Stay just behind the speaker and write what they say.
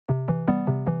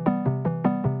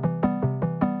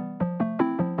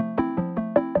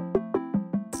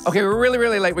Okay, we're really,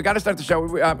 really late. We got to start the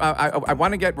show. I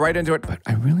want to get right into it, but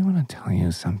I really want to tell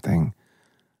you something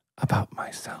about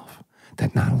myself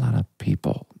that not a lot of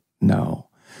people know.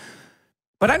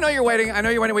 But I know you're waiting.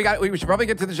 We should probably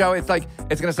get to the show. It's going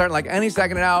to start in like any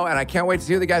second now, and I can't wait to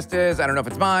see who the guest is. I don't know if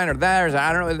it's mine or theirs.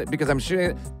 I don't know because I'm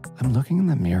shooting. I'm looking in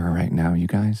the mirror right now, you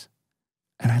guys,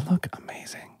 and I look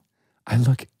amazing. I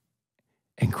look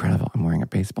incredible. I'm wearing a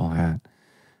baseball hat.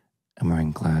 I'm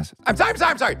wearing glasses. I'm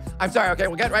sorry. Okay,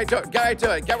 we'll get right to it.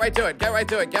 Get right to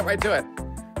it.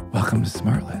 Welcome to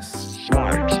SmartLess.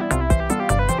 SmartLess.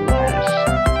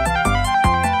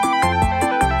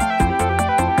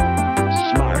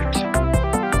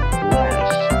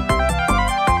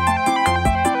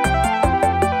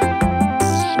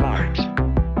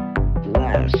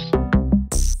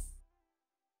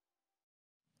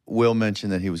 Will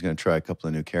mentioned that he was going to try a couple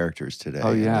of new characters today.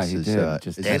 Oh, yeah, he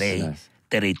did.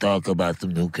 Did he talk about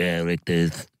some new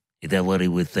characters? Is that what he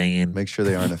was saying? Make sure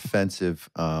they aren't offensive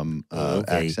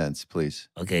accents, please.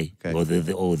 Okay.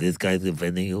 This guy's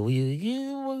offending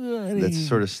you. That's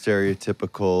sort of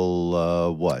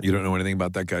stereotypical what? You don't know anything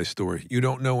about that guy's story. You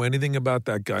don't know anything about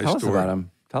that guy's story.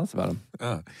 Tell us about him.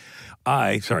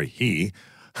 He...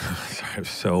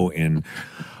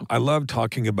 I love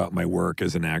talking about my work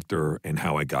as an actor and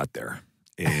how I got there.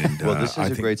 And well, this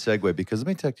is a great segue because let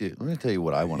me tell you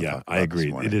what I want to talk about. I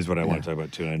agree. It is what I want to talk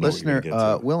about too. And I know Listener,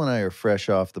 Will and I are fresh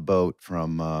off the boat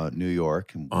from New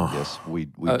York, and yes, we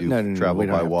do travel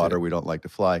by water. We don't like to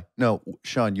fly. No,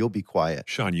 Sean, you'll be quiet.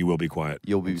 Sean, you will be quiet.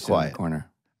 You'll be quiet. In the corner.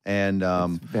 And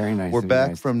very nice. We're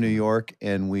back from New York,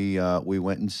 and we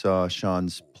went and saw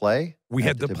Sean's play. We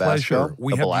had the pleasure.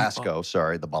 The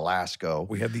Belasco.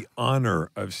 We had the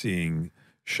honor of seeing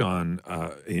Sean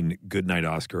in Goodnight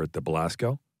Oscar at the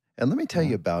Belasco. And let me tell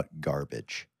you about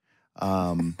garbage.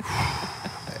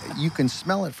 You can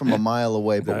smell it from a mile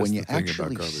away, but when you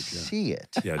actually see it.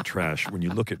 Yeah, trash. When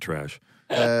you look at trash.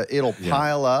 It'll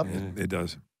pile up. It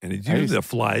does. And usually the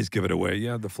flies give it away.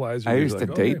 Yeah, the flies. I used to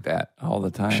date that all the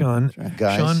time.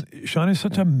 Sean is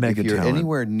such a mega talent.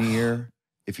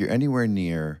 If you're anywhere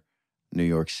near New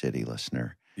York City,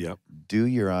 listener, do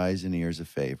your eyes and ears a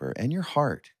favor, and your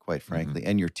heart, quite frankly,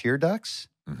 and your tear ducts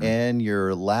and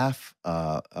your laugh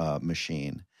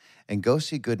machine, and go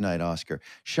see Goodnight Oscar.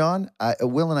 Sean,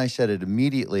 Will and I said it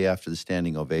immediately after the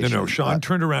standing ovation. No, Sean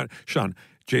turned around.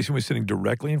 Jason was sitting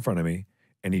directly in front of me.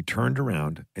 And he turned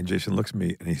around, and Jason looks at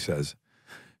me, and he says,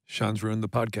 Sean's ruined the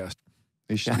podcast.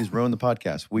 He's ruined the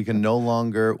podcast. We can no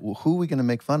longer, who are we going to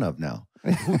make fun of now?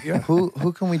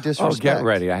 Who can we disrespect? Oh, get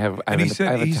ready. He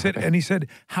said,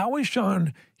 how is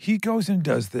Sean, he goes and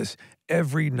does this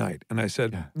every night. And I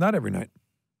said, not every night.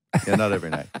 Yeah, not every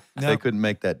night. No. They couldn't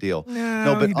make that deal.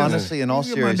 No, but honestly, in all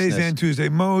seriousness, Mondays and Tuesdays,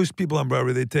 most people on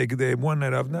Broadway, they have one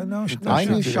night off. No, I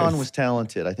knew Sean was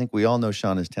talented. I think we all know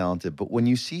Sean is talented. But when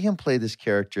you see him play this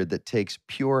character that takes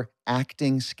pure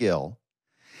acting skill,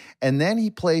 and then he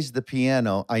plays the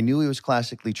piano, I knew he was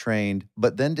classically trained.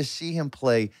 But then to see him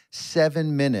play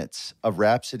 7 minutes of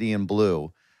Rhapsody in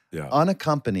Blue,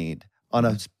 unaccompanied, on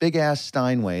a big-ass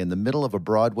Steinway in the middle of a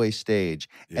Broadway stage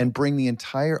and bring the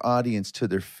entire audience to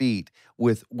their feet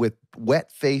with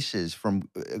wet faces from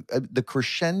the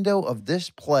crescendo of this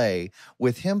play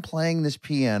with him playing this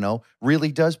piano,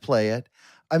 really does play it.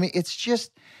 I mean, it's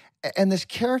just, and this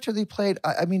character that he played,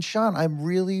 I mean, Sean, I'm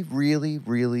really, really,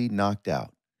 really knocked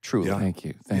out. Truly. Yeah. Thank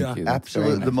you. That's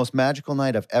absolutely nice. The most magical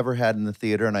night I've ever had in the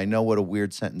theater, and I know what a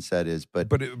weird sentence that is,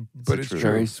 but it's true.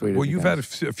 Very sweet. Well, you've had a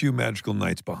few magical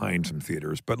nights behind some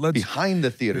theaters, but let's behind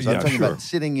the theaters. I'm talking about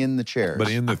sitting in the chairs,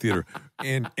 but in the theater,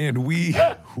 and we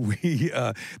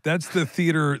that's the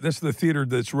theater. That's the theater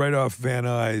that's right off Van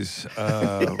Nuys.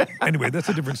 Anyway, that's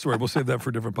a different story. We'll save that for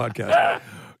a different podcast.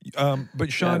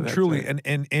 But Sean, truly, right.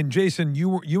 and Jason,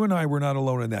 you and I were not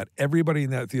alone in that. Everybody in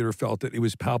that theater felt it. It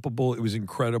was palpable. It was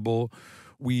incredible.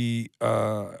 We,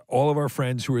 all of our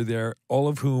friends who were there, all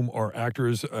of whom are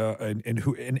actors,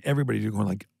 and everybody going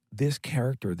like, this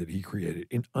character that he created,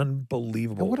 an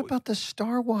unbelievable. And what about the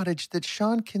star wattage that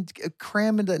Sean can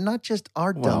cram into not just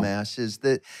our dumbasses,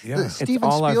 that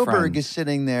Steven Spielberg is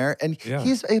sitting there, and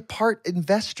he's a part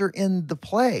investor in the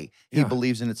play. He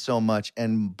believes in it so much,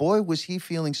 and boy, was he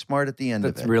feeling smart at the end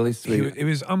of it. That's really sweet. It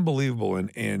was unbelievable,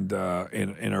 and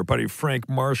our buddy Frank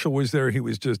Marshall was there. He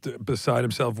was just beside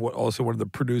himself. Also one of the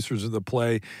producers of the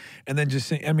play, and then just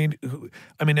saying, I mean,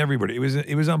 everybody.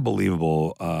 It was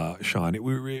unbelievable, Sean.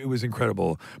 It was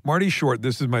incredible. Marty Short,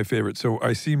 this is my favorite. So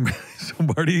I see, so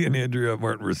Marty and Andrea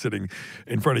Martin were sitting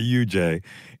in front of you, Jay,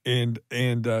 and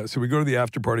so we go to the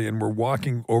after party, and we're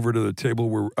walking over to the table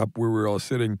where we're all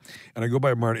sitting, and I go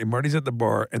by Marty, and Marty's at the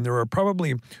bar, and there are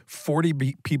probably 40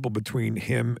 people between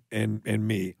him and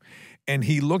me, and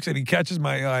he looks and he catches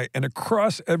my eye, and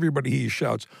across everybody he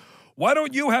shouts, "Why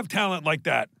don't you have talent like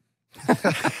that?"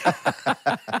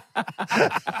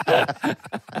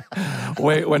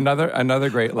 Wait, another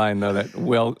great line though that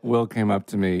Will came up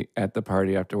to me at the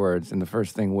party afterwards, and the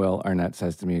first thing Will Arnett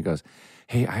says to me, he goes,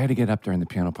 "Hey, I had to get up during the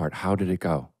piano part. How did it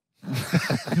go?"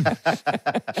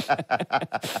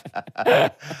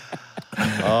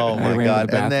 Oh my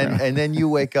God! And then you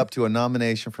wake up to a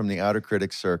nomination from the Outer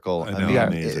Critics Circle. I know,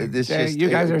 amazing. You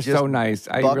guys are so nice.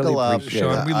 I really appreciate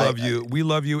it. Sean, we love you. We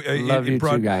love you. Love you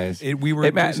too, guys.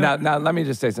 Now, let me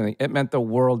just say something. It meant the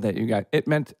world that you guys. It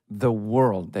meant the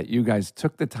world that you guys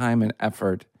took the time and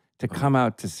effort to come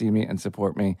out to see me and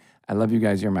support me. I love you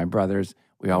guys. You're my brothers.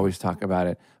 We always talk about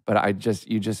it, but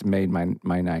you just made my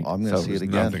night. I'm going to see it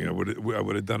again. Nothing. I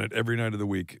would have done it every night of the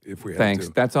week if we had Thanks.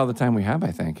 to. That's all the time we have,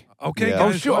 I think. Okay, Yeah.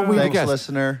 guys. Oh, sure. We have a Thanks, guest.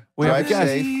 listener. We have a Drive guest.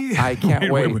 safe. I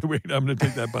can't wait. Wait. I'm going to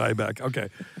take that bye back. Okay.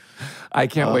 I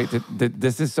can't wait.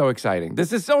 This is so exciting.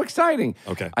 This is so exciting.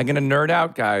 Okay. I'm going to nerd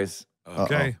out, guys.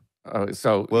 Okay.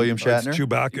 So William It's Shatner?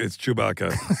 Chewbacca. It's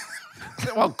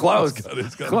Chewbacca. well, close.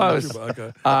 It's got Close.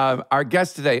 Chewbacca. Our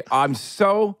guest today, I'm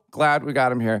so glad we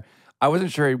got him here. I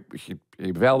wasn't sure he'd be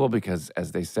available because,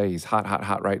 as they say, he's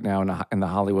hot right now in the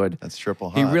Hollywood. That's triple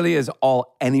hot. He really is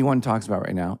all anyone talks about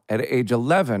right now. At age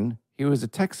 11, he was a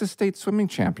Texas State swimming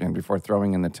champion before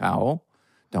throwing in the towel.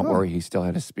 Don't worry, he still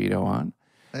had a Speedo on.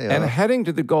 And heading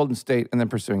to the Golden State and then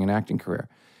pursuing an acting career.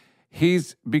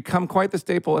 He's become quite the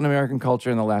staple in American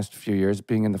culture in the last few years,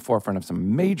 being in the forefront of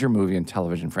some major movie and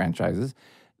television franchises.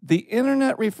 The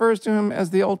internet refers to him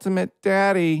as the ultimate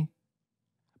daddy.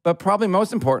 But probably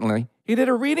most importantly, he did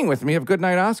a reading with me of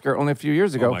Goodnight Oscar only a few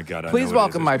years ago. Oh my God, I Please know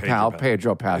welcome my Pedro pal, Pascal.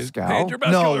 Pedro Pascal. Pedro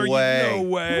Pascal. No way. No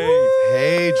way.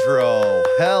 Pedro.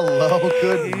 Hello.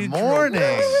 Good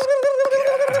morning.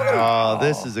 Oh,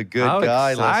 this is a good How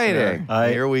guy, exciting. listener.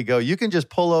 Here we go. You can just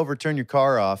pull over, turn your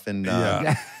car off, and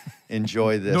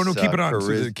enjoy this. No, keep it on. So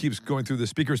charisma. it keeps going through the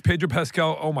speakers. Pedro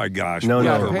Pascal, oh my gosh. No,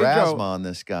 Yeah, no. Pedro- charisma on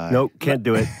this guy. Nope, can't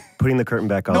do it. Putting the curtain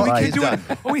back on. No, he Bye. can't do it.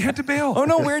 done. Oh, he had to bail. Oh,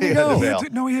 no, where'd you go? He had to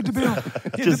No, he had to bail. He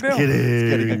had Just to bail. kidding.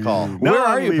 Getting a call. No, Where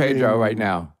are I'm you, leaving. Pedro, right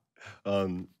now?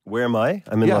 Where am I?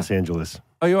 I'm in Yeah. Los Angeles.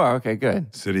 Oh, you are? Okay,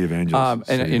 good. City of Angels.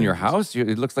 And in your house,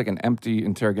 it looks like an empty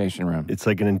interrogation room. It's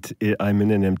like I'm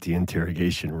in an empty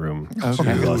interrogation room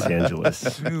Okay. in Los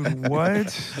Angeles. Dude,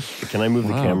 what? Can I move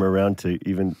the Wow. camera around to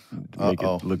even make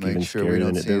Uh-oh. it look Make even sure we scarier don't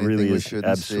than it? see There anything really we is shouldn't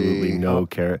absolutely see. no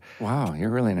care. Wow, you're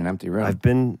really in an empty room. I've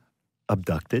been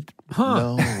abducted,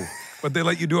 No. But they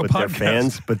let you do a but podcast.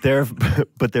 they're fans.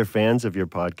 But they're fans of your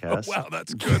podcast. Wow,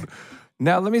 that's good.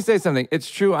 Now, let me say something. It's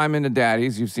true I'm into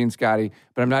daddies. You've seen Scotty,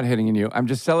 but I'm not hitting on you. I'm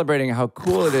just celebrating how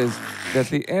cool it is that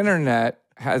the internet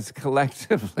has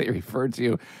collectively referred to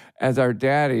you as our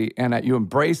daddy, and you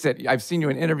embrace it. I've seen you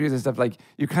in interviews and stuff. Like,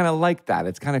 you kind of like that.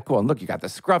 It's kind of cool. And look, you got the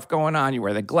scruff going on. You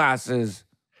wear the glasses.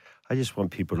 I just want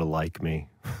people to like me.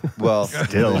 Well,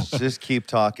 Still. just keep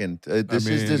talking. This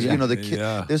mean, is this. yeah. You know, the kid.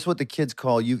 Yeah. This is what the kids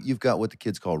call you. You've got what the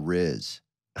kids call rizz.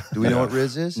 Do we know what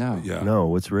rizz is? No. Yeah. No,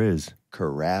 what's Rizz?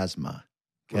 Charisma.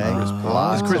 Okay, Oh.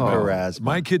 lots of It's charisma.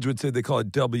 My kids would say they call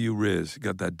it W Rizz.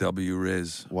 Got that W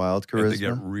Rizz. Wild And they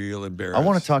get charisma. real embarrassed. I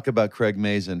want to talk about Craig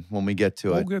Mazin when we get to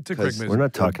We'll it. get to Craig 'cause Mazin. We're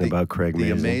not talking the- about Craig The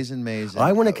Mazin. amazing Mazin.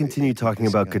 I want to continue talking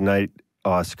about Goodnight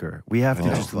Oscar. We have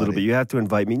to Oh, just a little buddy. bit. You have to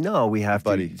invite me. No, we have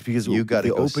Buddy, to. It's because you gotta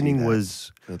the go see opening that.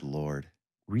 was Good Lord.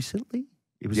 recently.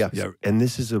 It was, Yeah. and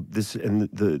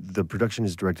the production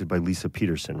is directed by Lisa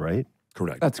Peterson, right?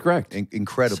 Correct. That's correct.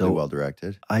 Incredibly So- well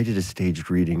directed. I did a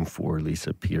staged reading for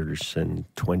Lisa Peterson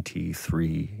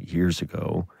 23 years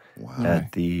ago Wow.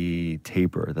 at the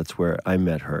Tabor. That's where I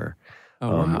met her.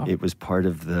 Oh, wow. It was part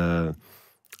of the.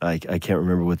 I can't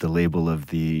remember what the label of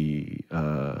the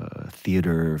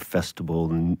theater festival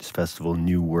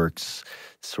New Works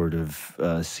sort of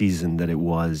season that it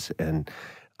was, and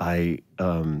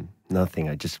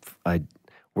nothing.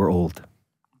 We're old.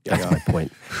 That's my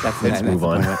point. Let's move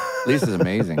on. Lisa's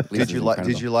amazing. Did you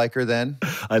like her then?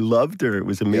 I loved her. It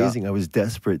was amazing. I was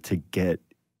desperate to get,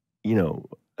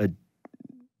 a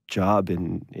job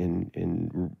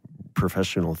in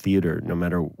professional theater, no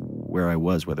matter where I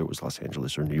was, whether it was Los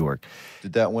Angeles or New York.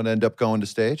 Did that one end up going to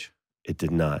stage? It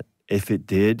did not. If it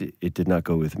did not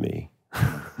go with me.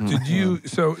 Did you?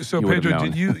 So You would've Pedro, known.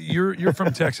 did you? You're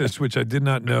from Texas, which I did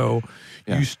not know.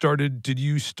 Yeah. You started. Did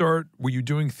you start? Were you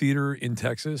doing theater in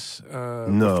Texas? No.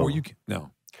 Before you?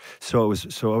 No. So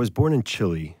I was born in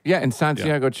Chile. Yeah, in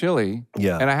Santiago, Chile.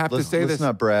 Yeah. And I have to say let's this.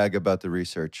 not brag about the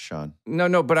research, Sean.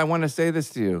 No, but I want to say this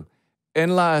to you.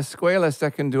 En la escuela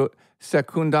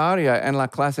secundaria, en la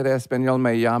clase de español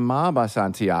me llamaba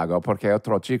Santiago porque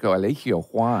otro chico eligió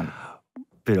Juan.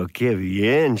 Pero qué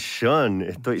bien, Sean.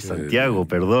 Estoy Santiago,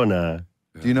 perdona.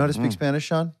 Do you know how to speak Spanish,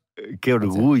 Sean? Qué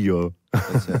orgullo.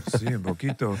 That's it. Sí, un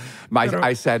poquito.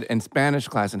 I said in Spanish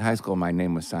class in high school, my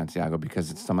name was Santiago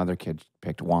because some other kid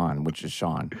picked Juan, which is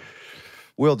Sean.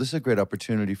 Will, this is a great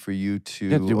opportunity for you to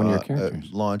do one of your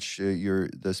characters. launch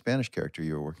the Spanish character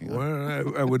you were working on.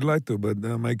 Well, I would like to, but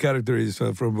my character is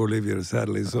from Bolivia,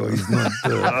 sadly, so he's not.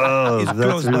 He's that's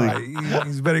close really- by.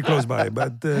 He's very close by,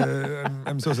 but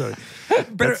I'm so sorry.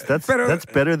 That's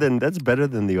better than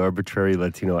the arbitrary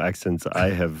Latino accents I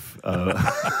have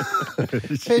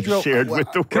Pedro, shared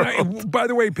with the world. By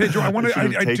the way, Pedro,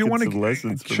 I do want some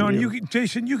lessons from Sean, you.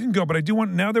 Jason, you can go, but I do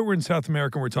want, now that we're in South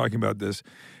America and we're talking about this,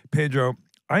 Pedro,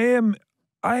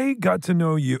 I got to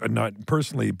know you, not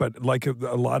personally, but like a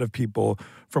lot of people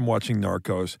from watching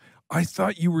Narcos. I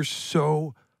thought you were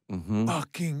so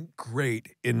fucking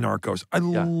great in Narcos. I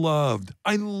loved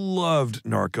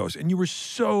Narcos, and you were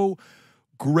so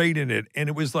great in it. And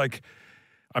it was like,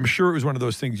 I'm sure it was one of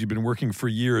those things you've been working for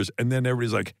years, and then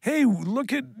everybody's like, "Hey,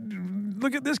 look at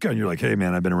this guy," and you're like, "Hey,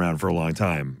 man, I've been around for a long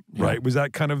time." Right? Was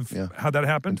that kind of how that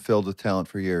happened? Been filled with talent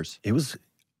for years.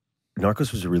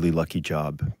 Narcos was a really lucky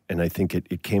job, and I think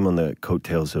it came on the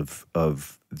coattails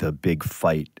of the big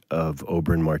fight of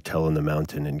Oberyn Martell in the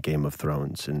Mountain and Game of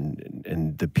Thrones,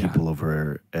 and the people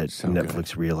over at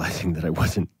Netflix realizing that I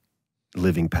wasn't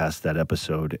living past that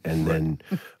episode, and then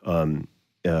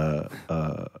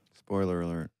Spoiler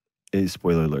alert.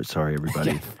 spoiler alert, sorry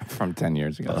everybody. From 10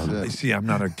 years ago. See, I'm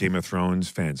not a Game of Thrones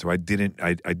fan, so I've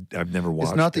never watched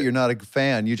it. It's not that you're not a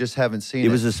fan, you just haven't seen it.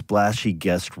 It was a splashy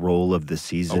guest role of the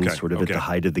season, sort of at the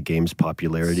height of the game's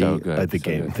popularity. So good,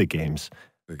 The games.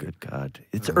 Good God.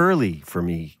 It's early for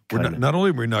me. Not only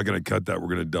are we not going to cut that, we're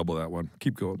going to double that one.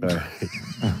 Keep going.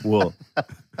 Well,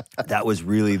 that was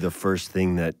really the first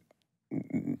thing that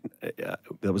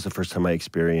was the first time I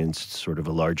experienced sort of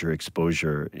a larger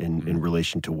exposure in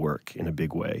relation to work in a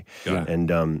big way. Yeah. And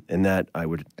that I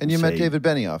would And you say, met David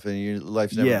Benioff, and your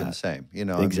life's never been the same. You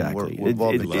know, exactly. I mean, we've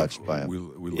all been touched by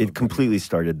him. It completely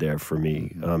started there for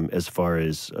me, as far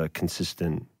as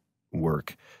consistent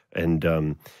work.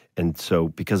 And so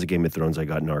because of Game of Thrones, I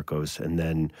got Narcos, and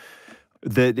then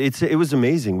it was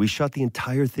amazing. We shot the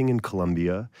entire thing in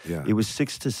Colombia. Yeah. It was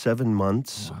 6 to 7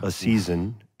 months a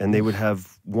season, and they would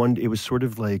have one. It was sort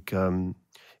of like it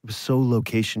was so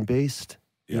location based,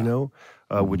 you know,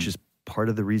 which is part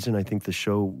of the reason I think the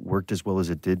show worked as well as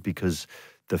it did, because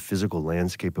the physical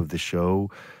landscape of the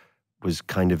show was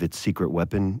kind of its secret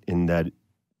weapon, in that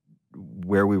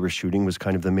where we were shooting was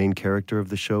kind of the main character of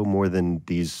the show, more than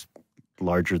these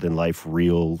larger-than-life,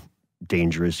 real,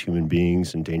 dangerous human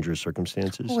beings in dangerous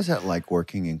circumstances. What was that like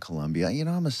working in Colombia? You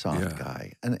know, I'm a soft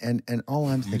guy, and all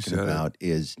I'm thinking about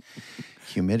is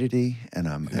humidity, and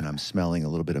I'm smelling a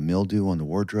little bit of mildew on the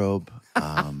wardrobe.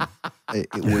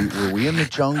 Were we in the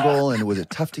jungle, and was it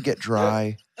tough to get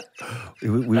dry?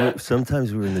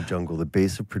 Sometimes we were in the jungle. The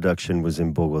base of production was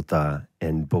in Bogota,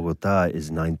 and Bogota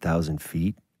is 9,000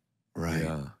 feet. Right.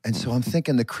 Yeah. And so I'm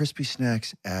thinking the crispy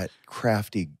snacks at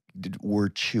Crafty were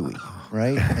chewy,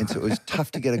 right? And so it was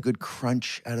tough to get a good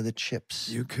crunch out of the chips.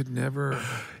 You could never.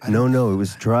 No, it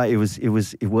was dry. It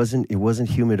wasn't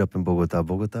humid up in Bogota.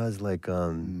 Bogota is like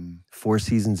 4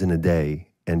 seasons in a day,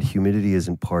 and humidity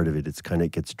isn't part of it.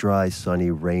 It gets dry, sunny,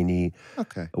 rainy,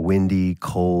 windy,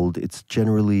 cold. It's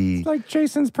generally like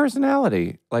Jason's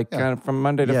personality, kind of from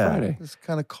Monday to Friday. It's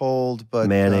kind of cold, but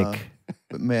manic.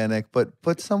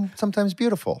 But sometimes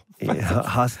beautiful. Yeah,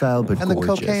 hostile but and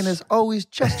gorgeous. The cocaine is always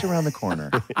just around the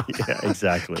corner. Yeah,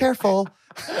 exactly. Careful.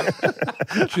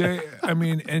 Jay,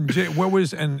 Jay,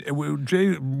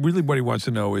 really what he wants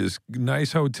to know is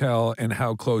nice hotel and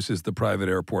how close is the private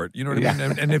airport? You know what I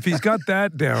mean? And if he's got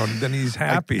that down, then he's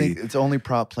happy. I think it's only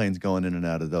prop planes going in and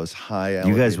out of those high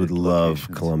elevated You guys would love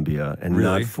locations. Colombia, and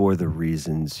not for the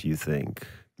reasons you think.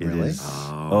 Really?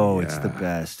 It's the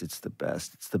best. It's the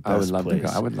best. It's the best I would love place. to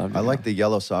go. I would love to I go. like the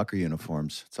yellow soccer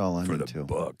uniforms. That's all I'm for into. the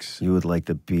books. You would like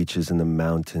the beaches and the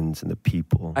mountains and the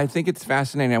people. I think it's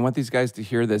fascinating. I want these guys to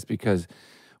hear this, because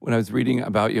when I was reading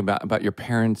about you, about your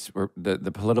parents, or the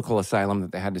political asylum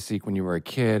that they had to seek when you were a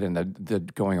kid, and the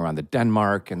going around the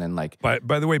Denmark, and then like. By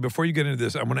the way, before you get into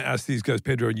this, I'm going to ask these guys,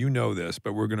 Pedro, you know this,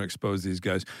 but we're going to expose these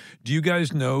guys. Do you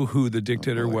guys know who the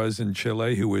dictator was in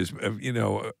Chile, who was,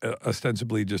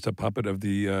 ostensibly just a puppet of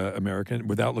the American,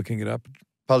 without looking it up?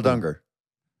 Paul Dunger.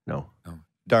 No.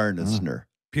 Darnesner.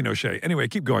 Pinochet. Anyway,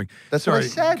 keep going. That's Sorry. what I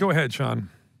said. Go ahead, Sean.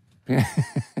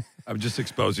 I'm just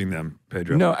exposing them,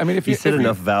 Pedro. No, I mean, if He you said if you-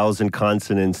 enough vowels and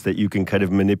consonants that you can kind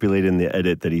of manipulate in the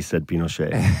edit that he said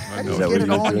Pinochet. How do Is you that get what it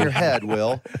you're all in doing? your head,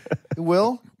 Will?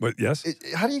 Will? But yes?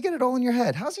 How do you get it all in your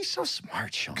head? How's he so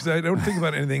smart, Sean? Because I don't think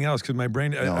about anything else because my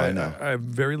brain, I know. I have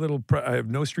very little, I have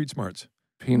no street smarts.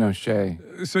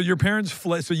 Pinochet, So your parents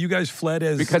fled, so you guys fled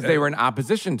as... because they were in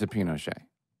opposition to Pinochet.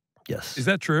 Yes. Is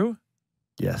that true?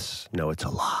 Yes. No, it's a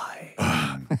lie.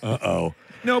 Uh-oh.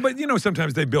 No, but you know,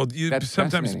 sometimes they build, That's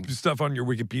sometimes fascinating. stuff on your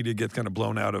Wikipedia gets kind of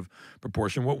blown out of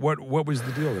proportion. What was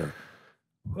the deal there?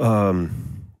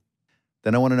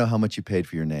 Then I want to know how much you paid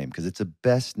for your name because it's the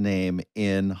best name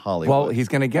in Hollywood. Well, he's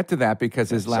going to get to that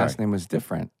because his last Sorry. name was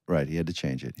different. Right, he had to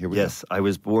change it. Here we Yes, I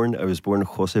was born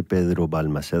Jose Pedro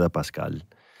Balmaceda Pascal,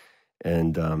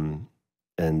 and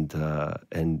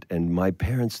my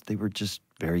parents, they were just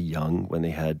very young when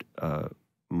they had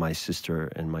my sister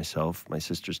and myself. My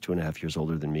sister's 2.5 years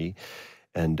older than me,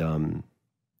 and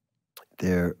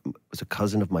there was a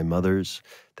cousin of my mother's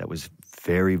that was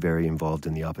very, very involved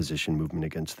in the opposition movement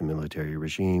against the military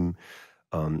regime.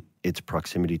 Its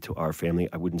proximity to our family,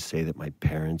 I wouldn't say that my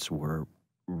parents were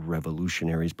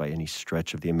revolutionaries by any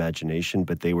stretch of the imagination,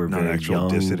 but they were Not very actual young.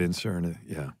 dissidents or anything.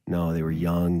 Yeah. No, they were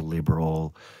young,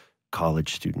 liberal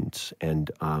college students, and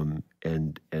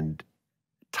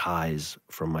ties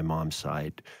from my mom's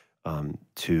side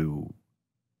to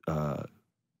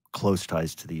close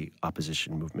ties to the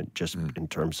opposition movement, just in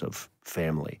terms of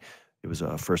family. It was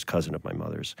a first cousin of my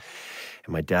mother's.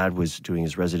 And my dad was doing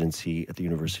his residency at the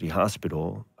university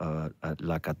hospital, at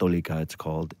La Católica, it's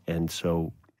called. And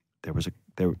so there was a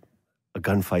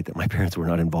gunfight that my parents were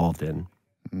not involved in,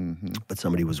 but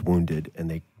somebody was wounded, and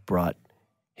they brought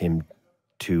him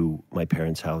to my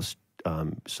parents' house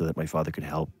so that my father could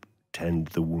help tend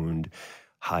the wound,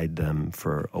 hide them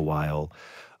for a while.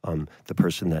 The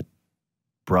person that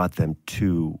brought them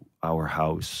to our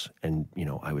house, and, you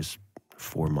know, I was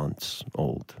 4 months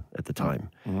old at the time.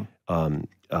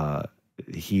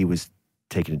 He was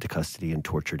taken into custody and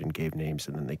tortured and gave names,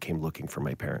 and then they came looking for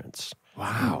my parents.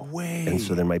 Wow. And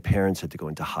so then my parents had to go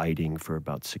into hiding for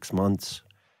about 6 months,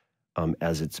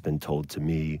 as it's been told to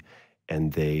me.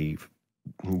 And they,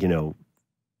 you know,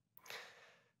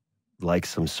 like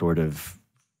some sort of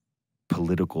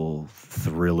political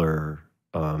thriller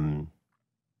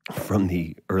from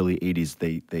the early 80s,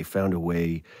 they found a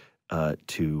way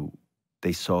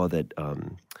they saw that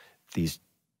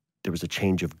there was a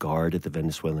change of guard at the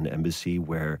Venezuelan embassy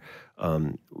where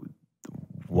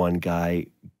one guy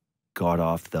got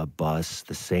off the bus,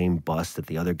 the same bus that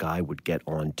the other guy would get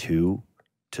on to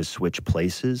switch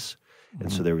places.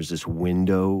 And so there was this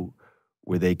window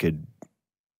where they could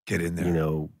Get in there. you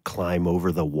know, climb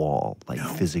over the wall, like No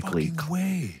physically fucking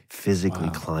way. Wow.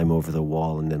 climb over the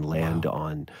wall and then land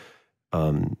on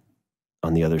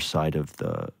the other side of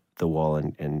the wall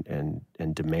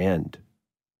and demand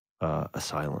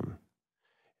asylum.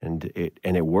 And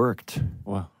it worked.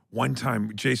 Wow. One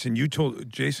time, Jason told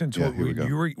here we go.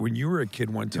 when you were a kid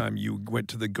one time, you went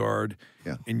to the guard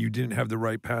and you didn't have the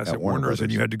right pass At at Warner Warner's and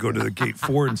Brothers. you had to go to the gate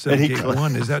 4 instead of And he gate cl-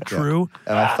 1. Is that true?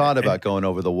 And I thought about going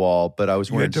over the wall, but I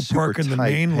was You wearing had to park in the super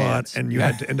tight main pants. lot and you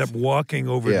had to end up walking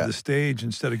over Yeah. to the stage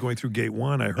instead of going through gate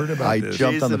 1. I heard about I this.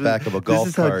 jumped on the back of a golf This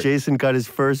is how cart. Jason got his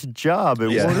first job at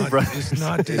Yeah. Warner It's Brothers.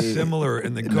 not dissimilar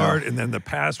in the guard, and then the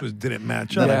pass didn't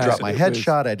match up. Then I Yeah, dropped my it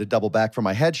headshot. I had to double back for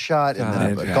my headshot, and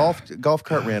then God, a yeah. golf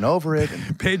cart ran over it.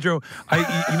 And Pedro,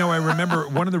 I remember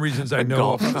one of the reasons I know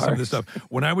golf some of this cart. stuff.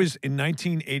 When I was in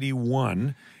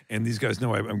 1981, and these guys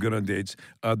know I'm good on dates,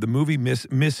 the movie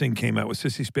Missing came out with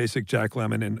Sissy Spacek, Jack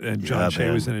Lemmon, and John Yeah, Shea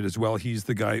man. was in it as well. He's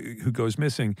the guy who goes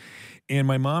missing. And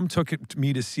my mom took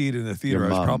me to see it in the theater. Your I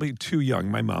was mom. probably too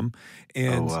young, my mom.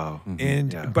 And, Oh, wow.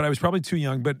 And Yeah. But I was probably too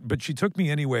young, but she took me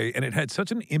anyway, and it had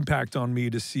such an impact on me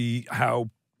to see how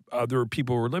other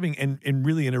people were living and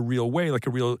really in a real way, like a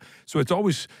real. So it's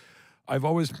always. I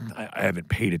haven't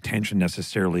paid attention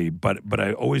necessarily, but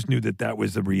I always knew that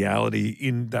was the reality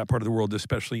in that part of the world,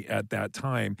 especially at that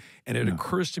time. And it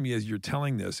occurs to me as you're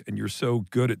telling this, and you're so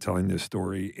good at telling this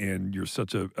story, and you're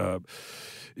such you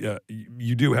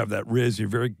do have that rizz. You're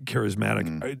very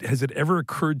charismatic. Has it ever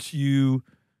occurred to you?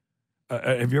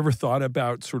 Have you ever thought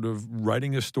about sort of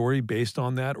writing a story based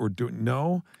on that, or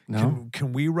No.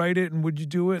 Can we write it, and would you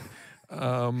do it?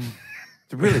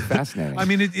 It's really fascinating. I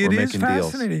mean, it We're is making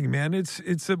deals. fascinating, man.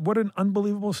 What an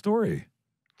unbelievable story.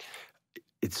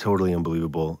 It's totally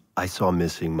unbelievable. I saw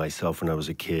Missing myself when I was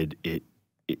a kid. It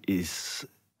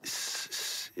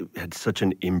had such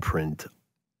an imprint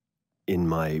in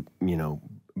my,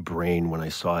 brain when I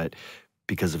saw it,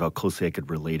 because of how closely I could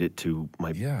relate it to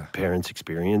my parents'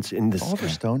 experience in this. Oliver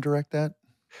Stone direct that?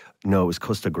 No, it was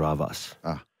Costa Gravas.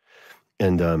 Ah.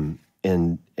 And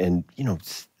you know,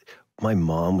 my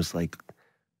mom was like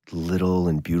little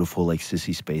and beautiful, like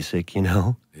Sissy Spacek, you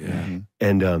know? Yeah.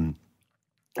 Mm-hmm.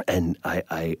 And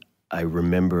I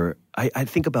remember, I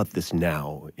think about this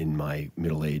now in my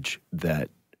middle age, that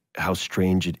how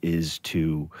strange it is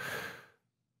to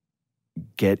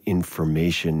get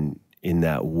information in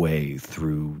that way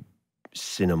through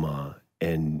cinema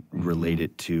and relate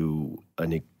it to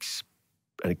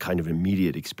a kind of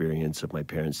immediate experience of my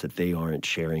parents that they aren't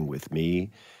sharing with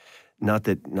me. Not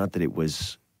that it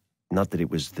was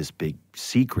this big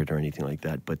secret or anything like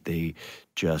that, but they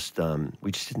just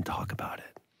we just didn't talk about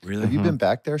it. Really? Have you been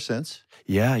back there since?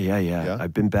 Yeah.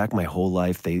 I've been back my whole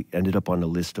life. They ended up on a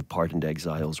list of pardoned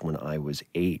exiles when I was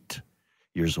 8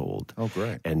 years old. Oh,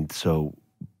 great. And so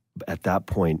at that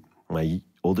point, my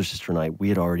older sister and I, we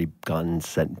had already gotten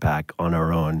sent back on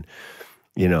our own.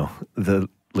 You know, the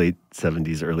late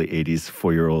 70s, early 80s,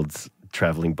 4-year-olds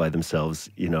traveling by themselves,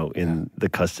 you know, in the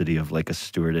custody of like a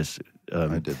stewardess.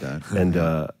 I did that.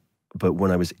 And but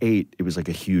when I was 8, it was like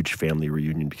a huge family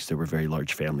reunion because there were very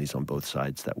large families on both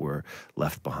sides that were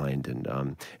left behind.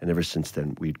 And ever since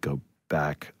then, we'd go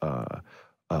back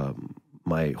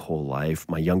my whole life.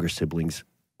 My younger siblings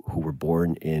who were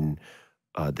born in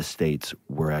the States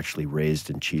were actually raised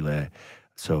in Chile.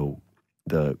 So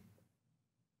the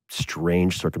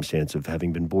strange circumstance of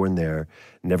having been born there,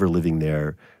 never living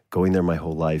there, going there my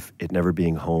whole life, it never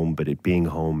being home, but it being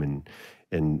home,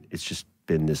 and it's just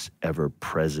been this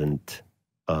ever-present.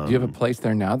 Do you have a place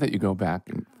there now that you go back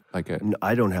and No,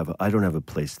 I don't have a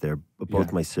place there. But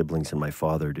both my siblings and my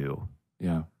father do.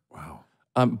 Yeah. Wow.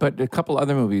 But a couple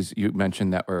other movies you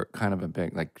mentioned that were kind of a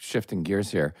big, like shifting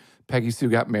gears here. Peggy Sue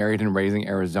Got Married and Raising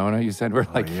Arizona, you said were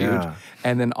like huge.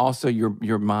 And then also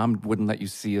your mom wouldn't let you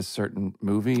see a certain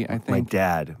movie, I think.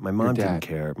 My mom didn't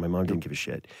care. My mom didn't give a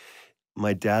shit.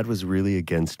 My dad was really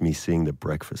against me seeing The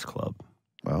Breakfast Club.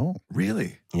 Oh,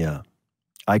 really? Yeah.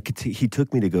 He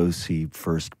took me to go see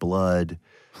First Blood,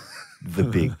 The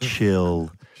Big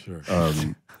Chill. Sure.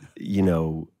 You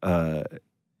know,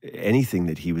 anything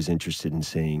that he was interested in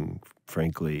seeing,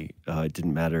 frankly, it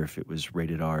didn't matter if it was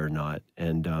rated R or not.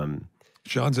 And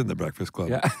Sean's in The Breakfast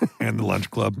Club, and The Lunch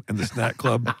Club, and The Snack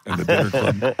Club, and The Dinner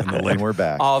Club, and The Late. and we're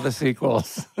back. All the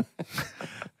sequels.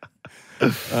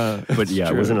 But yeah,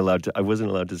 I wasn't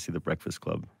allowed to see The Breakfast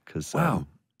Club because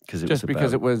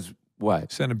it was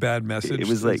what? Sent a bad message. It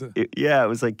was like it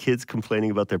was like kids complaining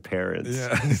about their parents.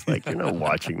 Yeah. It's like, you're not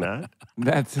watching that.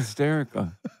 That's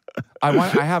hysterical. I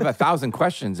have 1,000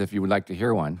 questions if you would like to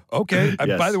hear one. Okay.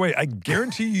 Yes. By the way, I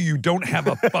guarantee you don't have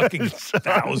a fucking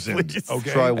 1,000. Please.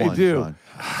 Okay. Try one. I do.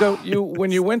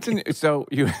 Sean. So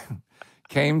you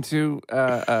came to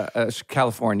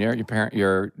California.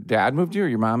 Your dad moved you, or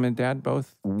your mom and dad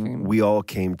both came? We all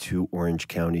came to Orange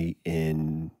County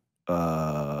in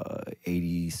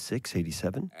 86,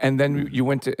 87. And then you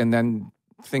went to, and then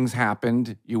things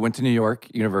happened. You went to New York,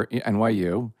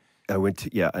 NYU. I went to,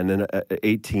 and then at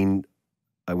 18,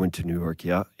 I went to New York.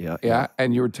 Yeah.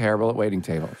 And you were terrible at waiting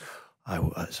tables. I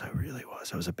really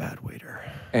was. I was a bad waiter.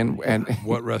 And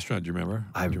What restaurant do you remember?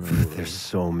 There's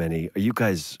so many. Are you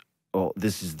guys,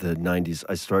 this is the 90s.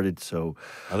 I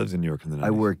lived in New York in the 90s. I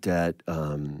worked at,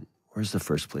 where's the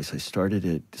first place? I started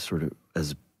it sort of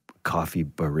as a coffee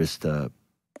barista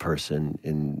person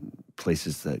in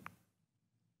places that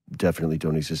definitely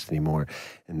don't exist anymore.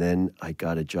 And then I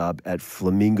got a job at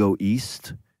Flamingo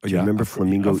East. Do you remember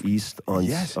Flamingo East on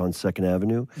 2nd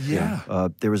Avenue? Yeah.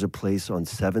 There was a place on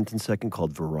 7th and 2nd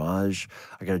called Virage.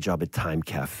 I got a job at Time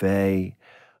Cafe.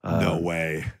 No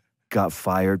way. Got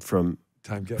fired from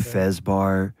Time Cafe. Fez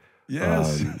Bar.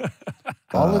 Yes.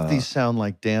 All of these sound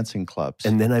like dancing clubs.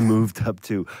 And then I moved up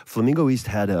to Flamingo East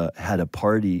had a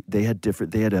party. They had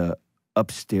a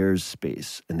upstairs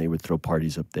space, and they would throw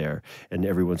parties up there. And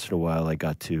every once in a while, I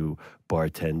got to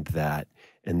bartend that.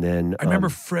 And then I remember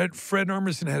Fred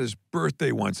Armisen had his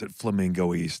birthday once at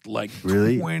Flamingo East, like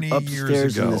really? 20 Upstairs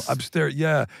years ago. Upstairs,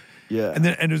 yeah. Yeah.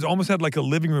 And it almost had like a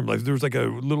living room. Like there was like a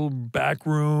little back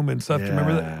room and stuff. Do you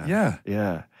remember that? Yeah.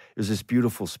 Yeah. It was this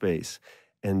beautiful space.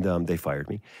 And they fired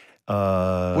me.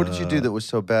 What did you do that was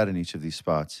so bad in each of these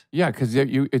spots? yeah, because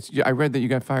I read that you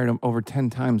got fired over 10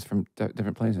 times from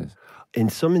different places. In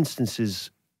some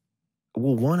instances,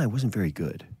 one, I wasn't very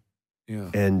good. Yeah.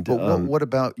 And But what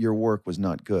about your work was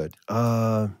not good?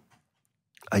 I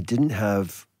didn't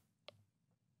have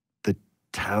the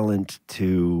talent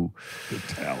to... The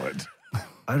talent.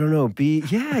 I don't know,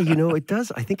 it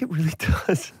does. I think it really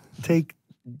does take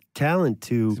talent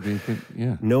to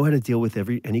know how to deal with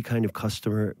any kind of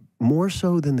customer. More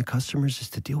so than the customers is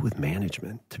to deal with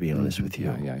management, to be honest with you.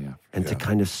 And to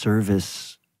kind of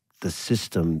service the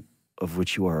system of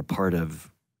which you are a part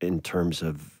of in terms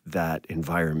of that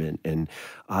environment. And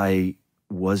I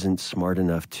wasn't smart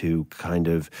enough to kind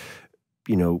of,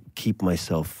 keep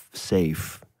myself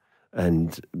safe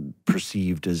and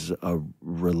perceived as a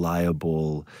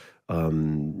reliable.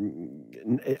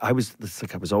 I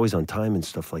was always on time and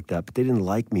stuff like that, but they didn't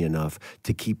like me enough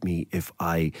to keep me if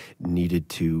I needed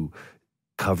to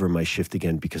cover my shift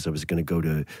again because I was going to go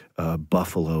to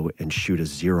Buffalo and shoot a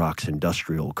Xerox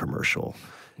industrial commercial.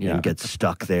 And get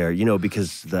stuck there,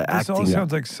 because the acting. This all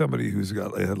sounds like somebody who's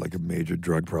had like a major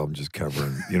drug problem just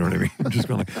covering, you know what I mean? Just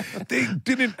going like, they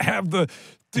didn't have to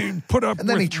put up And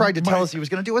then with he tried to tell us he was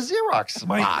going to do a Xerox spot.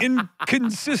 My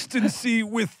inconsistency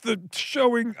with the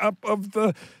showing up of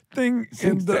the thing.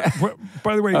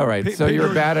 By the way. All right, so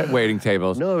you're bad at waiting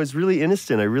tables. No, I was really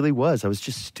innocent. I really was. I was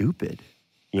just stupid.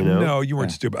 No, you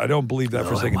weren't stupid. I don't believe that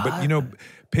for a second. But,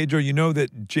 Pedro,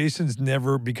 that Jason's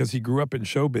never, because he grew up in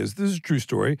showbiz, this is a true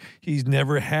story, he's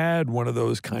never had one of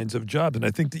those kinds of jobs. And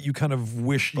I think that you kind of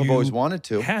wish I've always wanted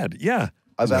to. Had. Yeah.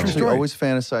 I've actually always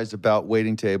fantasized about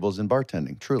waiting tables and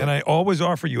bartending, truly. And I always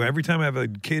offer you, every time I have a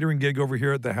catering gig over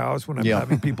here at the house, when I'm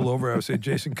having people over, I would say,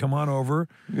 Jason, come on over.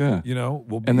 Yeah.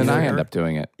 We'll be And then there. I end up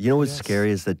doing it. You know what's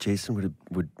scary is that Jason would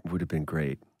have been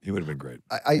great. He would have been great.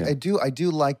 I do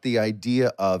like the idea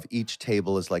of each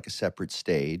table as like a separate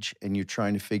stage, and you're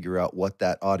trying to figure out what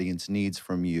that audience needs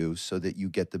from you so that you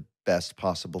get the best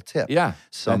possible tip. Yeah,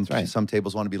 some that's right. Some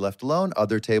tables want to be left alone.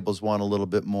 Other tables want a little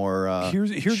bit more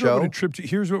Here's show. what would have tripped you.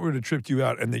 Here's what would have tripped you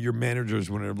out, and that your managers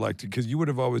wouldn't have liked it because you would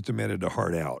have always demanded a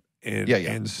hard out. And,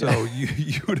 and so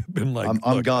you would have been like,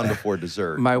 I'm gone before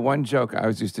dessert. My one joke I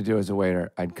used to do as a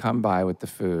waiter, I'd come by with the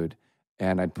food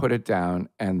and I'd put it down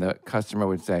and the customer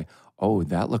would say, "Oh,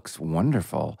 that looks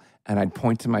wonderful." And I'd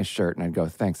point to my shirt and I'd go,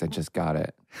 "Thanks, I just got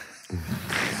it."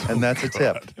 And that's a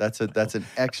tip. That's an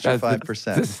extra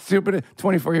 5%. This stupid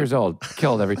 24 years old,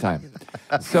 killed every time.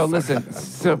 So listen,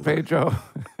 so Pedro,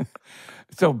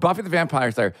 so Buffy the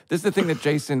Vampire Slayer, this is the thing that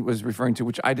Jason was referring to,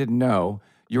 which I didn't know.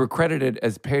 You were credited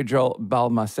as Pedro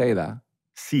Balmaceda.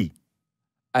 Si.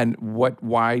 And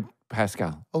why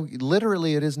Pascal? Oh,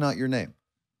 literally, it is not your name.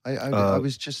 I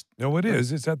was just... No, it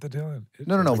is. It's at the tail end.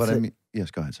 No, but I mean...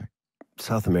 Yes, go ahead, sorry.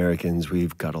 South Americans,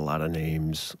 we've got a lot of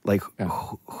names. Like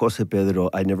Jose Pedro,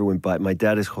 I never went by. My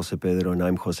dad is Jose Pedro and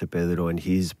I'm Jose Pedro, and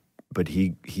he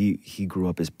grew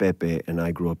up as Pepe and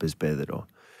I grew up as Pedro.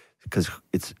 Because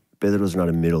Pedro's not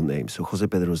a middle name. So Jose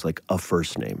Pedro is like a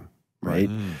first name, right?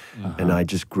 And I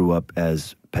just grew up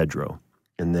as Pedro.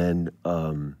 And then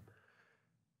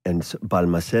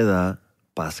Balmaceda,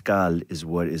 Pascal is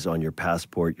what is on your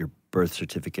passport, your birth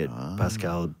certificate,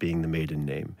 Pascal being the maiden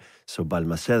name. So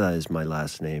Balmaceda is my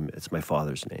last name. It's my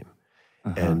father's name.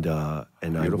 And I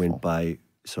went by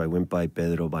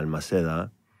Pedro Balmaceda,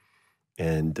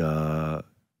 and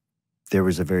there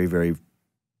was a very, very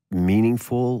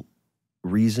meaningful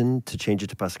reason to change it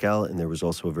to Pascal, and there was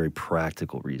also a very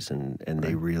practical reason, and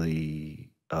they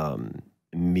really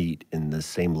meet in the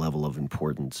same level of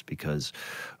importance because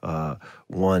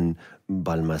one,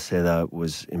 Balmaceda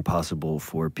was impossible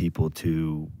for people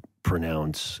to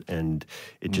pronounce, and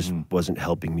it just wasn't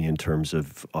helping me in terms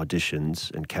of auditions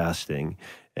and casting.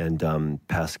 And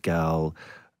Pascal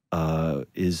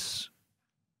is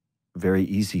very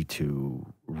easy to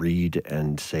read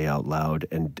and say out loud,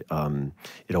 and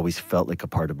it always felt like a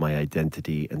part of my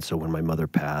identity. And so when my mother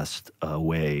passed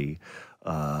away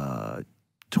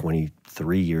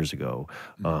 23 years ago,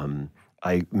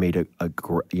 I made a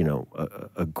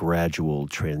gradual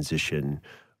transition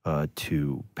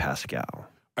to Pascal.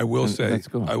 I will say, that's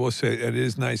cool. I will say it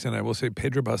is nice, and I will say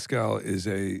Pedro Pascal is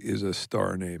a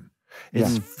star name.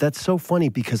 That's so funny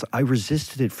because I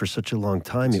resisted it for such a long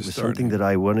time. It was something that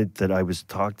I wanted, that I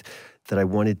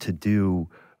wanted to do,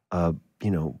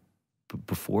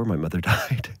 before my mother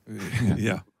died.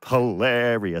 Yeah.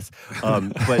 Hilarious.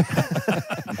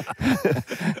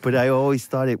 But I always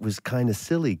thought it was kind of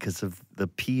silly because of the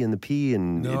P and the P,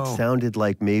 and it sounded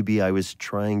like maybe I was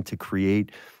trying to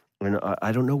create. And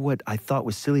I don't know what I thought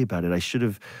was silly about it. I should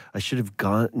have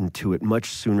gotten to it much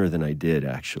sooner than I did,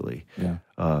 actually. Yeah.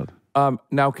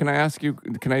 Now, can I ask you?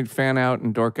 Can I fan out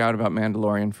and dork out about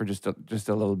Mandalorian for just a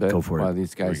little bit? Go for it. Here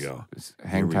These guys we go.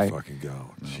 hang Here tight. we fucking go.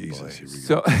 Jesus, here we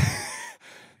go.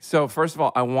 So first of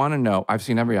all, I want to know. I've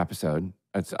seen every episode.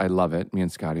 I love it. Me and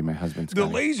Scotty, my husband, The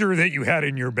Scotty. laser that you had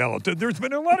in your belt, there's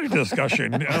been a lot of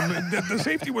discussion that the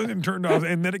safety wasn't turned off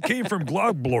and that it came from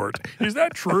Glogblort. Is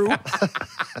that true?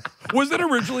 Was it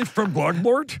originally from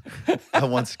Glogblort? I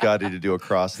want Scotty to do a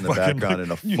cross in the background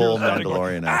in a full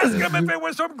Mandalorian Ask outfit. him if it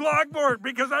was from Glogblort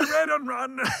because I read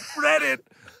on Reddit.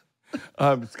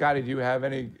 Scotty, do you have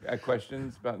any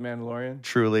questions about Mandalorian?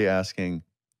 Truly asking.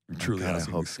 Truly God, I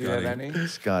asking hope Do you have any?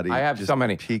 Scotty. I have just so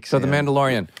many. peeks So the in.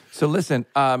 Mandalorian. So listen,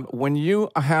 when you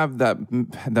have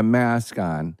the mask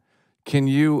on,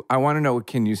 I want to know,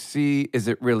 can you see, is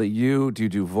it really you? Do you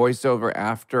do voiceover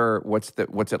after? What's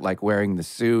it like wearing the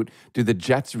suit? Do the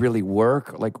jets really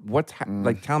work? Like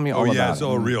like tell me all Oh, about yeah, it. it's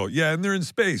all real. Yeah, and they're in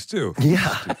space, too.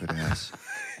 Yeah. Stupid ass.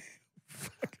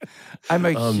 I'm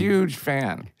a huge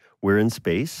fan. We're in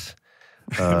space.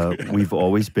 We've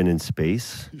always been in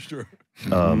space. Sure.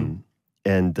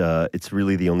 And it's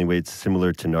really the only way. It's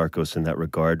similar to Narcos in that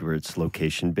regard, where it's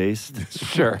location-based.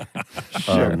 Sure.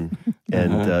 Sure.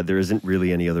 And there isn't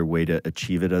really any other way to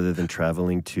achieve it other than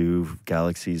traveling to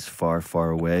galaxies far,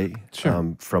 far away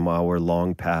from our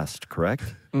long past,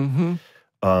 correct? Mm-hmm.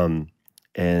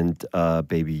 And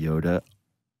Baby Yoda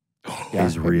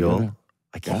is Baby real. Yoda.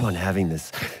 I keep on having this,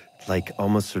 like,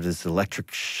 almost sort of this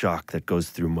electric shock that goes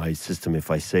through my system if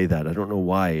I say that. I don't know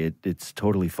why. It's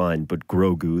totally fine. But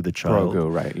Grogu, the child,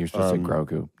 Grogu, right. You're supposed to say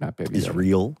Grogu, not Baby is Yoda.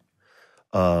 real.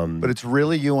 But it's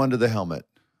really you under the helmet.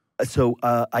 So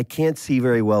I can't see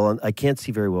very well. I can't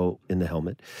see very well in the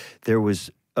helmet. There was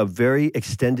a very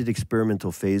extended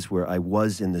experimental phase where I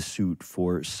was in the suit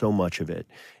for so much of it,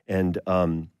 and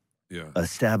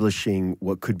establishing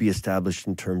what could be established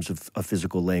in terms of a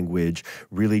physical language,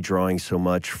 really drawing so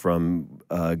much from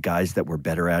guys that were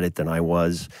better at it than I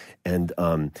was, and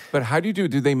But how do you do?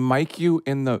 Do they mic you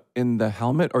in the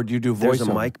helmet, or do you do voiceover? there's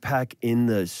a mic pack in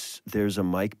the. There's a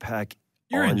mic pack.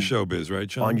 You're on, in showbiz, right,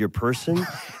 Sean? on your person,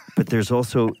 but there's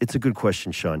also, it's a good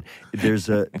question, Sean. There's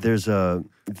a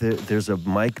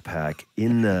mic pack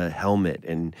in the helmet,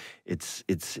 and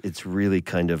it's really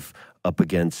kind of up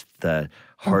against the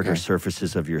harder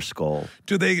surfaces of your skull.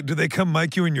 Do they come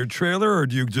mic you in your trailer, or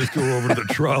do you just go over to the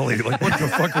trolley? Like, what the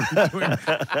fuck are you doing?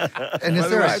 And is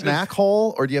there a snack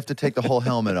hole, or do you have to take the whole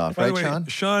helmet off, By right, the way,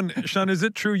 Sean? Sean, is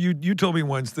it true? You told me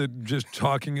once that just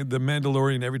talking The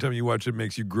Mandalorian every time you watch it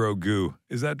makes you grow goo.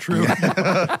 Is that true?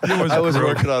 I was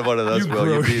working on one of those,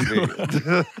 Will. You beat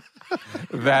me.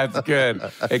 That's good.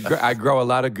 I grow a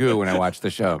lot of goo when I watch the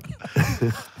show.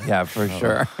 Yeah, for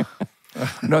sure.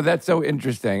 No, that's so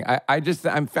interesting.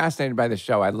 I'm fascinated by the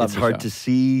show. I love It's the hard show. to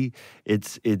see.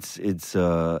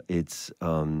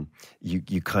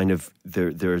 You kind of,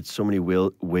 there are so many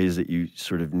ways that you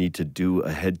sort of need to do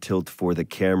a head tilt for the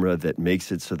camera that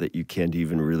makes it so that you can't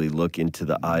even really look into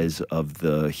the eyes of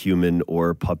the human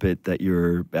or puppet that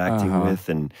you're acting with,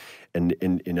 and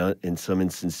in some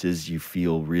instances you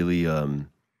feel really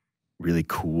really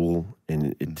cool,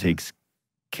 and it takes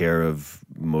care of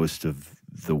most of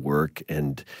the work,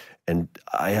 and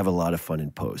I have a lot of fun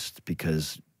in post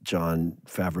because Jon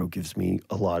Favreau gives me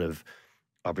a lot of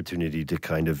opportunity to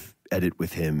kind of edit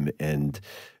with him and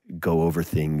go over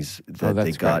things that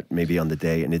they got maybe on the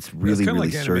day, and it's really kinda really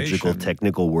like surgical animation.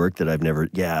 technical work that I've never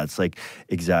it's like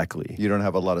exactly You don't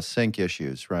have a lot of sync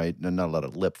issues, right? Not a lot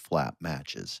of lip flap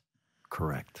matches.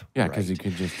 correct. Yeah, because you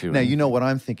could just do Now, you know what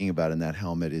I'm thinking about in that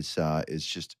helmet is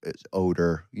just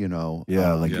odor, you know.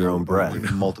 Like your own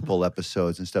breath. Multiple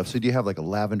episodes and stuff. So do you have like a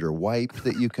lavender wipe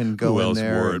that you can go Who in else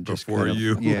there? wore it and just before kind of-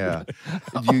 you? Yeah.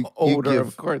 You odor, give-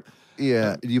 of course.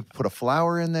 Yeah. Do you put a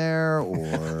flower in there,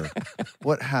 or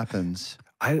what happens?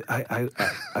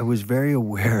 I was very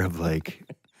aware of like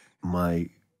my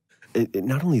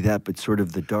not only that, but sort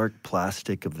of the dark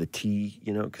plastic of the tea,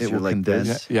 you know, because It you're will like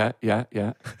condense. this.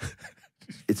 Yeah.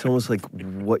 It's almost like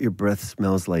what your breath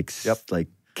smells like, like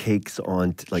cakes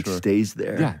on, stays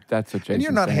there. Yeah, that's what Jason's And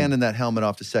you're not saying. handing that helmet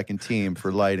off to second team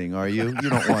for lighting, are you? You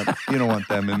don't want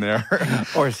them in there.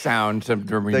 Or sound.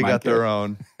 They got their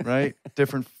own, right?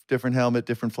 Different helmet,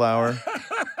 different flower.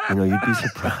 You know, you'd be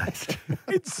surprised.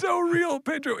 It's so real,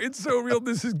 Pedro. It's so real.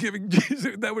 This is giving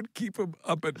Jesus, that would keep him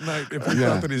up at night if he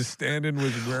thought that his stand-in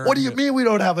was wearing What do you it. mean we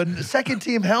don't have a second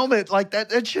team helmet like that?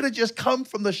 That should have just come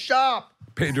from the shop.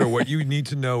 Pedro, what you need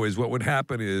to know is what would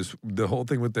happen is the whole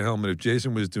thing with the helmet. If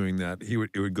Jason was doing that, it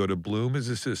would go to Bloom, his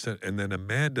assistant, and then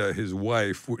Amanda, his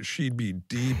wife. She'd be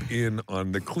deep in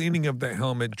on the cleaning of the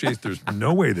helmet. Jason, there's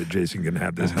no way that Jason can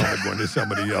have this helmet going to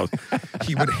somebody else.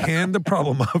 He would hand the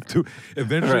problem up to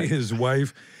eventually his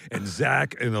wife and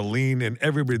Zach and Aline and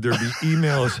everybody. There'd be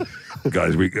emails.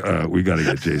 Guys, we got to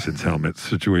get Jason's helmet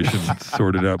situation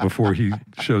sorted out before he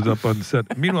shows up on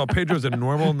set. Meanwhile, Pedro's a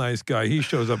normal, nice guy. He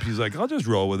shows up. He's like, I'll just just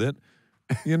roll with it,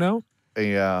 you know?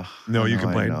 Yeah. No, you I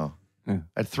complain. know. Yeah.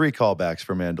 I had 3 callbacks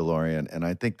for Mandalorian, and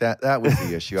I think that was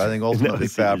the issue. I think ultimately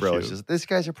was the Favreau is issue. just, this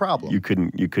guy's a problem. You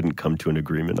couldn't come to an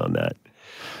agreement on that.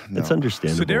 That's No.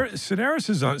 understandable.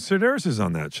 Sedaris is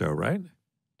on that show, right?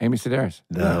 Amy Sedaris.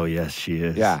 No, yes, she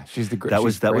is. Yeah, she's the great. That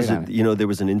was great on it. you know, there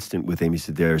was an instant with Amy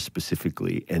Sedaris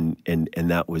specifically, and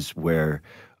that was where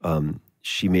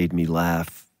she made me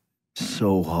laugh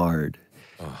so hard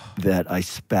that I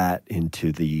spat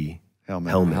into the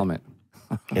helmet.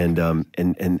 and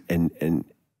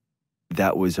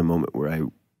that was a moment where I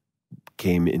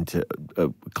came into a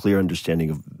clear understanding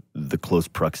of the close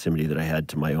proximity that I had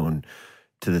to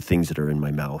the things that are in my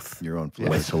mouth, Your own my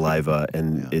flesh. saliva,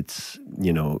 and it's,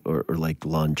 you know, or like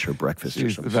lunch or breakfast or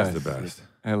She's the something. best. She's the best.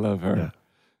 I love her. Yeah.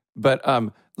 But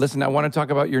listen, I want to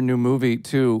talk about your new movie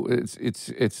too.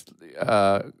 It's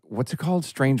what's it called?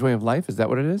 Strange Way of Life. Is that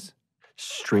what it is?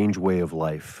 Strange Way of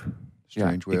Life.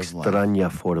 Strange way of life.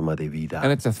 Extraña forma de vida.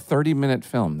 And it's a 30-minute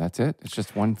film. That's it. It's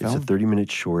just one It's film. a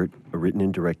 30-minute short written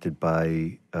and directed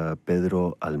by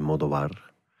Pedro Almodóvar,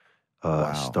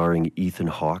 starring Ethan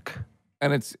Hawke.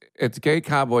 And it's gay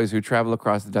cowboys who travel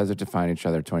across the desert to find each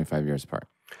other 25 years apart.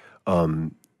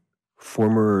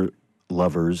 Former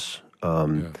lovers,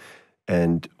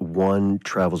 and one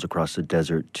travels across the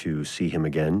desert to see him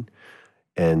again,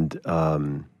 and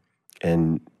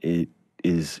it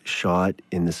is shot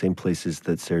in the same places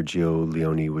that Sergio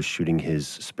Leone was shooting his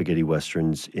spaghetti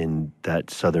westerns in that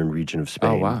southern region of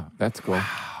Spain. Oh wow, that's cool.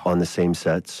 On the same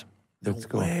sets. That's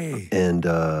cool. Way. And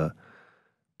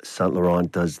Saint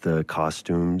Laurent does the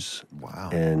costumes. Wow.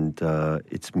 And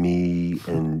it's me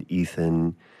and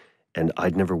Ethan. And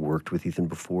I'd never worked with Ethan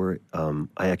before.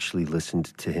 I actually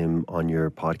listened to him on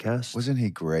your podcast. Wasn't he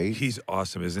great? He's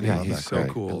awesome, isn't he? Yeah, He's he's so great.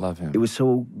 cool. I love him. It was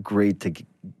so great to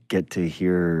get to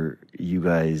hear you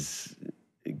guys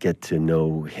get to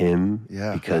know him.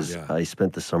 Yeah. Because Yeah. I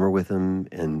spent the summer with him,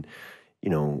 and, you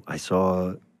know, I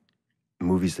saw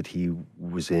movies that he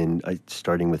was in,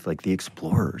 starting with, like, The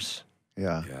Explorers.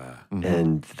 Yeah. Yeah. Mhm.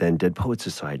 And then Dead Poet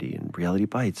Society and Reality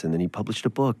Bites, and then he published a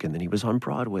book, and then he was on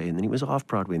Broadway, and then he was off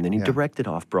Broadway, and then he Yeah. directed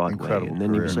off Broadway, Incredible and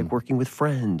then he was career. like working with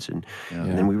friends, and, Yeah.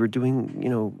 and then we were doing, you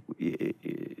know,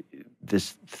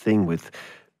 this thing with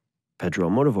Pedro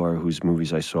Almodóvar, whose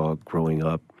movies I saw growing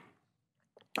up.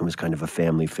 It was kind of a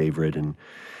family favorite, and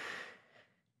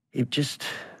it just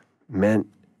meant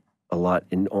a lot.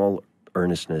 In all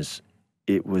earnestness,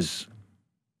 it was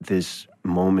this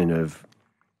moment of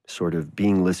sort of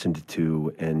being listened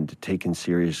to and taken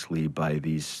seriously by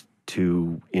these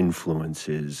two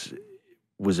influences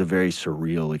was a very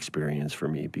surreal experience for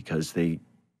me, because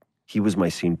he was my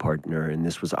scene partner and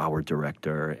this was our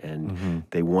director, and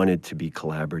they wanted to be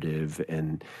collaborative,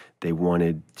 and they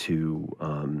wanted to,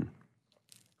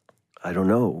 I don't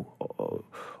know,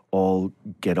 all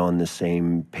get on the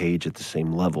same page at the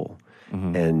same level.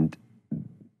 And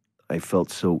I felt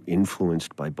so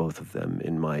influenced by both of them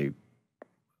in my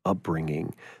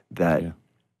upbringing that, you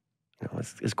know,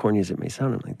 as corny as it may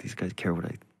sound, I'm like, these guys care what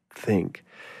I think.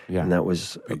 Yeah. And that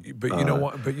was, But you know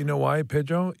what? But you know why,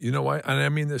 Pedro? You know why? And I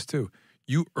mean this too.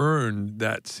 You earned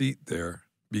that seat there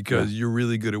because you're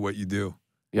really good at what you do.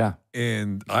 Yeah.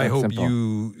 And It's I that hope simple.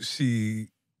 you see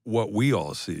what we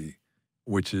all see,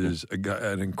 which is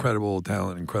an incredible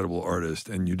talent, incredible artist,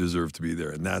 and you deserve to be there.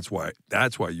 And that's why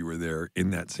you were there in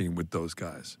that scene with those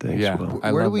guys. thanks, Yeah. Will.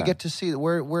 I Where do love we that. get to see?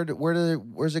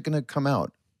 Where's it going to come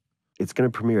out? It's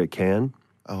going to premiere at Cannes.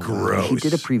 Oh, wow. Gross. He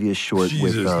did a previous short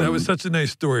Jesus, with... that was such a nice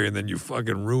story, and then you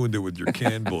fucking ruined it with your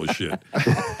canned bullshit.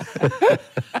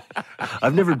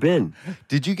 I've never been.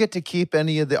 Did you get to keep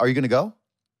any of the? Are you going to go?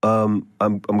 I'm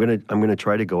gonna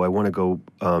try to go. I want to go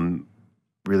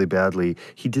really badly.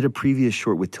 He did a previous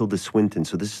short with Tilda Swinton,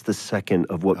 so this is the second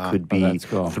of what could be that's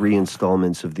cool. 3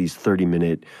 installments of these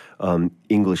 30-minute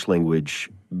English language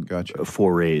Gotcha.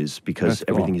 forays, because That's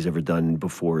cool. everything he's ever done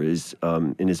before is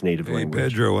in his native Hey,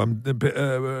 language. Pedro,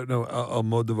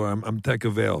 Almodóvar, I'm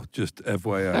Tecavale, just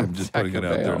FYI. I'm just putting it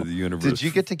out there to the universe. Did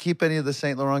you get to keep any of the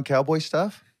Saint Laurent cowboy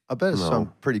stuff? I bet it's No.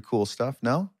 some pretty cool stuff.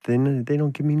 No. They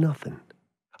don't give me nothing.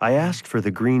 I asked for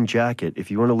the green jacket.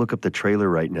 If you want to look up the trailer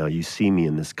right now, you see me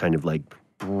in this kind of like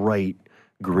bright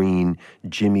green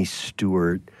Jimmy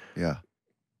Stewart, Yeah.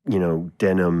 you know,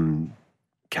 denim And they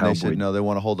cowboy said no. They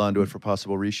want to hold on to it for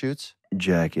possible reshoots.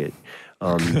 jacket.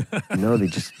 No, they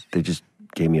just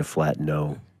gave me a flat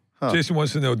no. Jason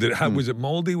wants to know, was it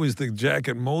moldy? Was the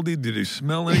jacket moldy? Did it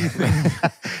smell anything?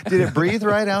 Did it breathe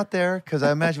right out there? Because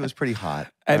I imagine it was pretty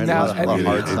hot. And right? now- A lot of and-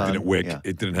 hard it sun. didn't wick. Yeah.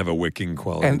 It didn't have a wicking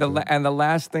quality. And to it. the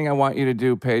last thing I want you to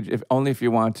do, Paige, only if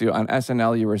you want to, on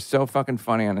SNL, you were so fucking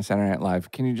funny on Saturday Night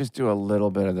Live. Can you just do a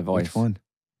little bit of the voice? Which one?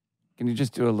 Can you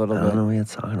just do a little I bit? don't know what you're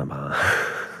talking about.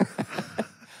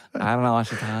 I don't know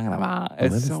what you're talking about. It's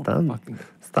What is so dumb? fucking.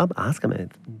 Stop asking me.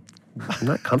 I'm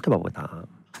not comfortable with that.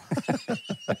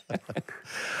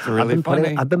 It's really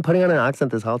funny. I've been putting on an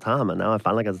accent this whole time, and now I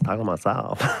finally get to talk to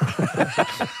myself.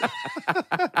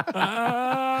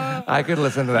 I could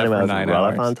listen to that Anyways, for 9 really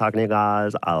hours. fun talking to you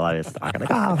guys. I love you. Talking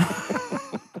to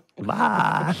you.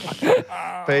 Bye.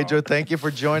 Pedro, thank you for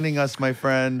joining us, my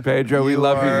friend. Pedro, we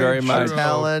love you are very much. A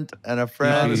talent and a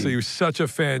friend. Honestly, you're such a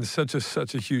fan, such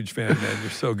a huge fan, man.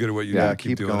 You're so good at what you yeah, do.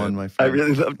 keep doing going, it. my I friend.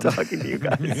 really love talking to you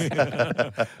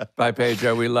guys. Bye,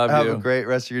 Pedro. We love Have you. a great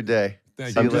rest of your day.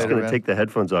 Thank See you. you I'm just later, going to man. take the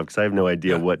headphones off because I have no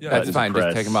idea what yeah. That's buttons fine. press.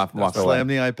 Just take them off and walk away. Slam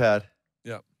the iPad.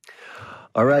 Yeah.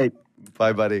 All right.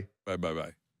 Bye, buddy.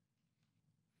 Bye.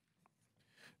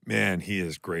 Man, he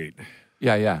is great.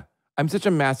 Yeah. I'm such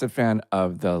a massive fan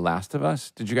of The Last of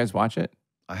Us. Did you guys watch it?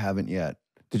 I haven't yet.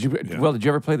 Did you? Yeah. Well, did you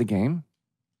ever play the game?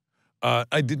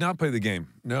 I did not play the game.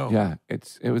 No. Yeah,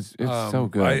 it's so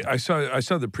good. I saw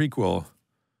the prequel,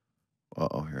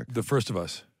 Uh-oh, here it The First of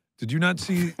Us. Did you not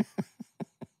see?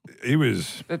 He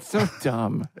was. That's so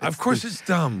dumb. Of course, it's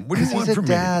dumb. What do you Because want he's a from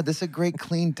dad. This is a great,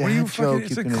 clean What are you dad fucking- joke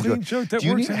it's you a can clean enjoy. joke that Do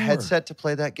you works need a anywhere. headset to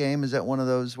play that game? Is that one of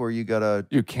those where you got to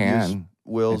You use can.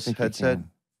 Will's I think you headset? can. me?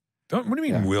 What do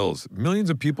you mean, Yeah. Wills? Millions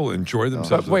of people enjoy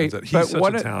themselves. But wait, with that. He's but such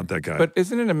what a a- talent, that guy. But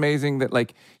isn't it amazing that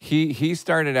like he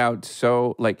started out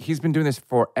so like he's been doing this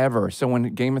forever. So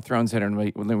when Game of Thrones hit and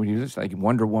when he was like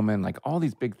Wonder Woman, like all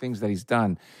these big things that he's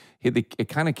done, it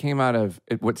kind of came out of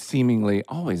what seemingly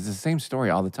always the same story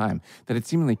all the time. That it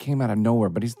seemingly came out of nowhere,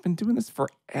 but he's been doing this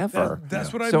forever.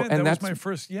 that's what I So- meant. and That was that's- my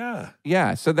first. Yeah.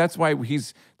 Yeah, so that's why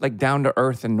he's like down to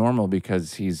earth and normal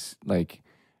because he's like,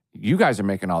 you guys are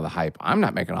making all the hype. I'm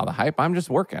not making all the hype. I'm just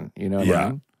working. You know what I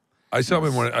mean? I saw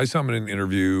him in an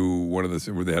interview, one of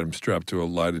the where they had him strapped to a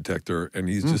lie detector, and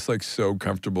he's just like so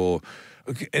comfortable.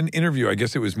 Okay, an interview, I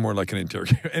guess it was more like an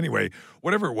interrogation. Anyway,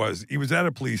 whatever it was, he was at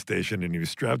a police station and he was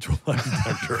strapped to a lie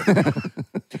detector.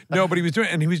 No, but he was doing,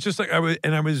 and he was just like I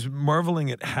was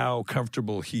marveling at how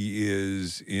comfortable he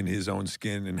is in his own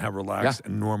skin and how relaxed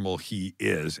and normal he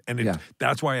is, and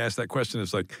that's why I asked that question.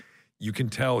 It's like you can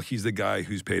tell he's the guy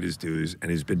who's paid his dues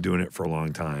and he's been doing it for a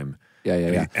long time.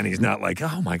 Yeah. And he's not like,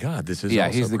 oh my God, this is Yeah,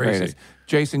 he's so the crazy. greatest.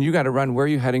 Jason, you got to run. Where are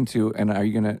you heading to? And where are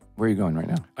you going right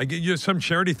now? I get you some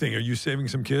charity thing. Are you saving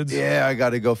some kids? Yeah, I got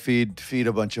to go feed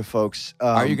a bunch of folks.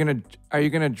 Are you gonna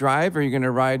drive? Or are you gonna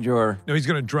ride your? No, he's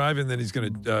going to drive and then he's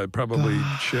going to probably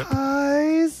ship.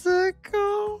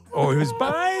 Bicycle. Oh, it was bike.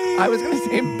 I was gonna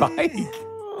say bike.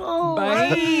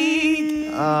 Bike.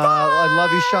 I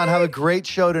love you, Sean. Have a great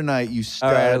show tonight, you stud.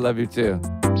 All right, I love you too.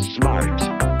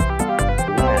 SmartLess.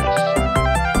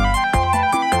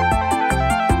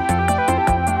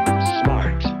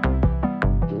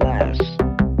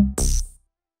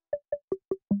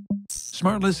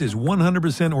 SmartLess is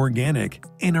 100% organic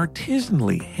and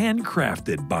artisanally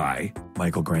handcrafted by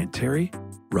Michael Grant Terry,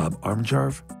 Rob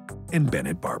Armjarv, and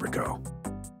Bennett Barbago.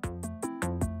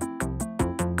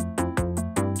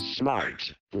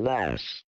 SmartLess.